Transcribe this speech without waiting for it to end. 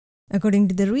According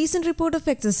to the recent report of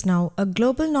Access Now, a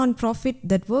global non-profit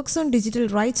that works on digital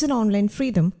rights and online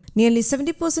freedom, nearly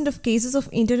 70% of cases of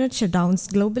internet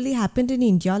shutdowns globally happened in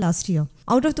India last year.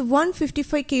 Out of the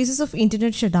 155 cases of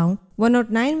internet shutdown,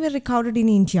 109 were recorded in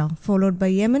India, followed by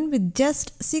Yemen with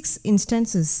just 6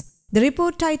 instances. The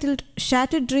report, titled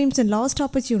Shattered Dreams and Lost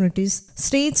Opportunities,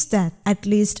 states that at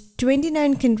least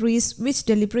 29 countries which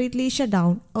deliberately shut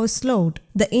down or slowed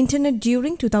the internet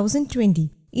during 2020.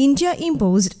 India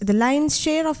imposed the lion's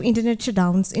share of internet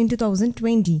shutdowns in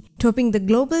 2020, topping the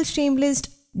global shame list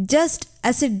just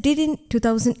as it did in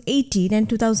 2018 and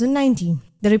 2019,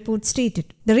 the report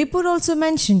stated. The report also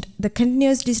mentioned the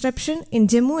continuous disruption in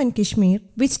Jammu and Kashmir,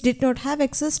 which did not have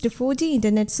access to 4G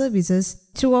internet services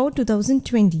throughout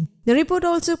 2020. The report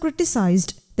also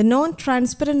criticized the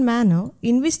non-transparent manner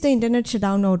in which the internet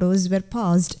shutdown orders were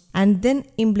passed and then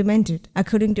implemented.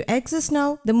 According to Access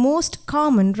Now, the most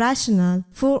common rationale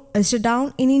for a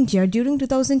shutdown in India during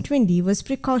 2020 was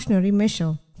precautionary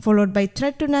measure, followed by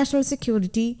threat to national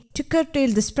security to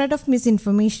curtail the spread of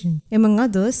misinformation. Among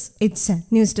others, it said.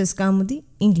 News Desk Kaumudy,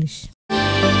 English.